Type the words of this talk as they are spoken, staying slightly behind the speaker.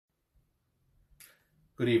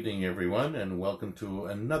Good evening, everyone, and welcome to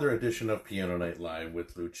another edition of Piano Night Live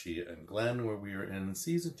with Lucia and Glenn, where we are in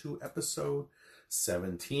Season 2, Episode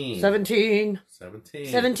 17. 17.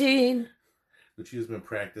 Lucia's been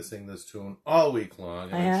practicing this tune all week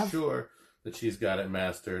long, and I'm sure that she's got it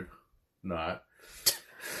mastered. Not.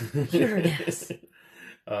 Sure it is.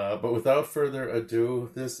 But without further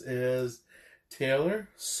ado, this is Taylor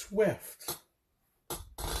Swift.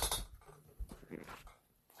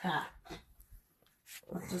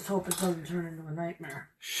 Let's just hope it doesn't turn into a nightmare.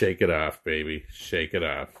 Shake it off, baby. Shake it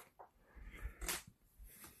off.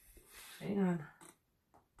 Hang on.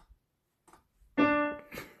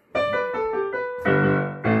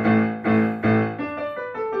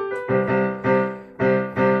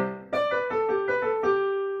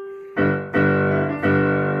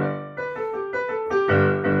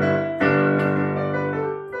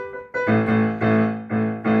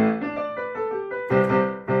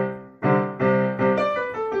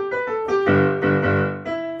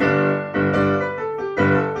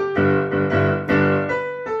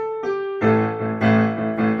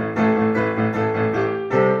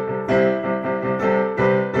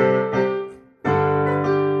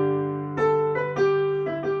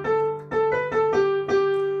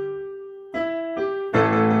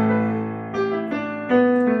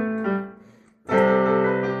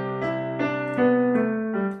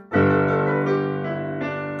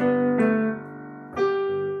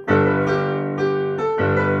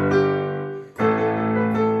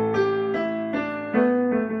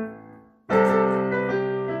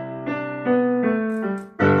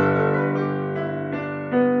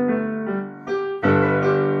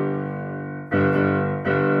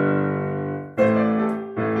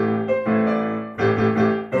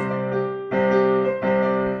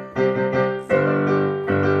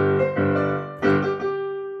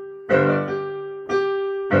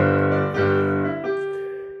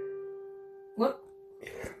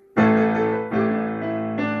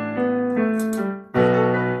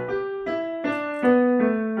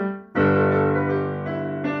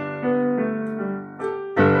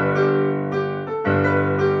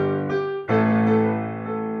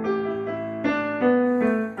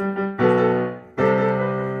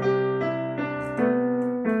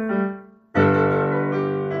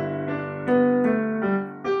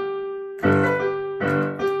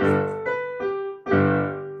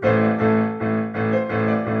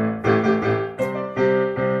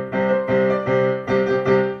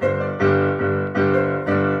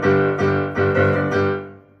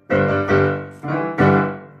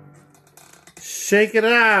 Shake it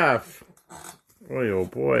off. Boy, oh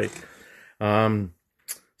boy.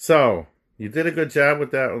 So you did a good job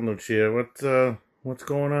with that one, Lucia. What's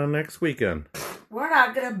going on next weekend? We're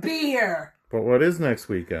not gonna be here. But what is next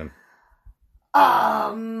weekend?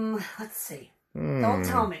 Let's see. Don't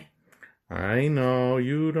tell me. I know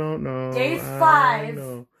you don't know. Day 5.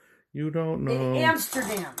 Know. You don't know. In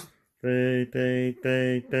Amsterdam.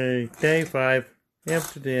 Day 5.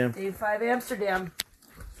 Amsterdam. Day 5, Amsterdam.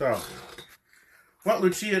 So, what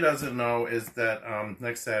Lucia doesn't know is that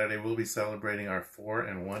next Saturday we'll be celebrating our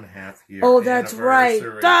 4.5 year Oh, that's right.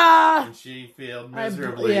 Duh! And she failed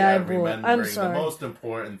miserably at remembering the most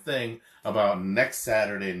important thing about next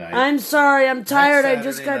Saturday night. I'm sorry. I'm tired. I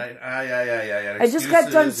just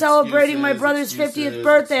got done celebrating my brother's 50th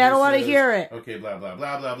birthday. I don't want to hear it. Okay, blah blah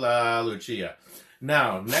blah blah blah. Lucia.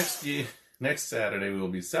 Now next Saturday we will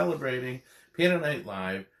be celebrating Piano Night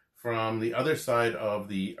Live from the other side of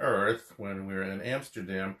the earth. When we're in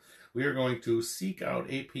Amsterdam, we are going to seek out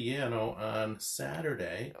a piano on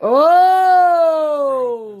Saturday.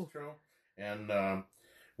 Oh! That's true. And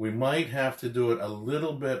we might have to do it a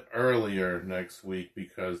little bit earlier next week,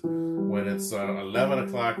 because when it's 11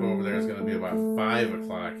 o'clock over there, it's going to be about 5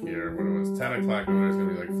 o'clock here. When it was 10 o'clock over there, it's going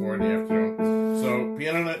to be like 4 in the afternoon. So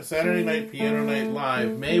Saturday night Piano Night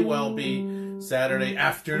Live may well be Saturday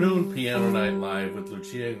afternoon Piano Night Live with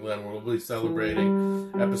Lucia and Glenn. We'll be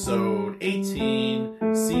celebrating episode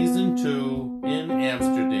 18, season 2 in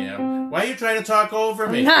Amsterdam. Why are you trying to talk over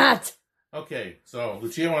me? I'm not. Okay, so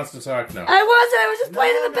Lucia wants to talk now. I was just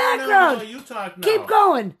playing in the background. No, you talk now. Keep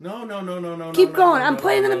going. No. Keep going. I'm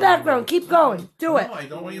playing in the background. Keep going. Do it. No, I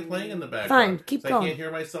don't want you playing in the background. Fine, keep going. I can't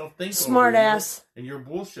hear myself think. Smart ass. And you're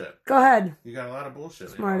bullshit. Go ahead. You got a lot of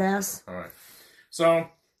bullshit. Smart ass. All right. So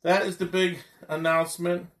that is the big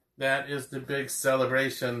announcement. That is the big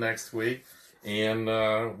celebration next week.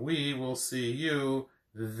 And we will see you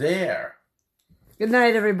there. Good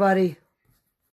night, everybody.